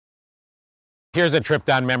Here's a trip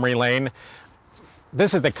down memory lane.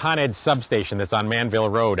 This is the Con Ed substation that's on Manville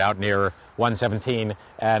Road out near 117.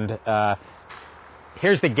 And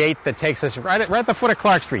here's the gate that takes us right at the foot of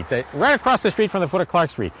Clark Street, right across the street from the foot of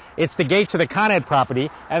Clark Street. It's the gate to the Con Ed property,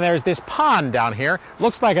 and there's this pond down here.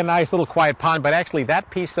 Looks like a nice little quiet pond, but actually that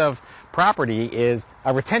piece of property is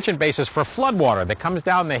a retention basis for floodwater that comes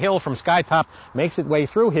down the hill from Skytop, makes its way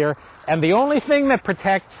through here. And the only thing that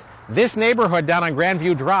protects this neighborhood down on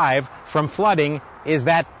Grandview Drive from flooding is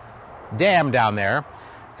that dam down there.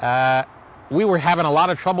 We were having a lot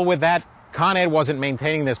of trouble with that. Con Ed wasn't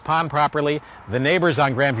maintaining this pond properly. The neighbors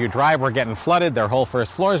on Grandview Drive were getting flooded. Their whole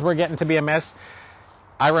first floors were getting to be a mess.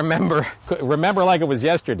 I remember like it was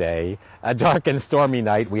yesterday, a dark and stormy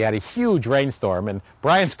night. We had a huge rainstorm, and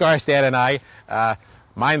Brian Skarstad and I,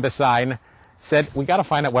 mind the sign, said, we got to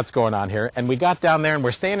find out what's going on here. And we got down there, and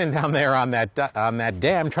we're standing down there on that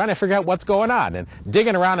dam trying to figure out what's going on and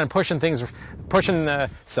digging around and pushing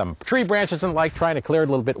some tree branches and the like, trying to clear it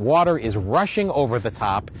a little bit. Water is rushing over the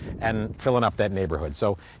top and filling up that neighborhood.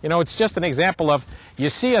 So, you know, it's just an example of, you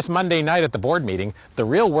see us Monday night at the board meeting. The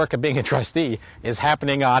real work of being a trustee is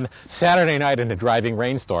happening on Saturday night in a driving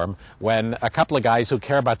rainstorm when a couple of guys who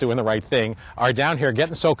care about doing the right thing are down here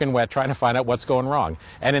getting soaking wet trying to find out what's going wrong.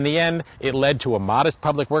 And in the end, it led to a modest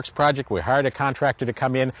public works project. We hired a contractor to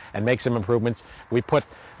come in and make some improvements. We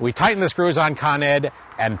tightened the screws on Con Ed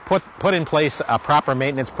and put in place a proper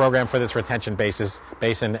maintenance program for this retention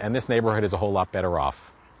basin, and this neighborhood is a whole lot better off.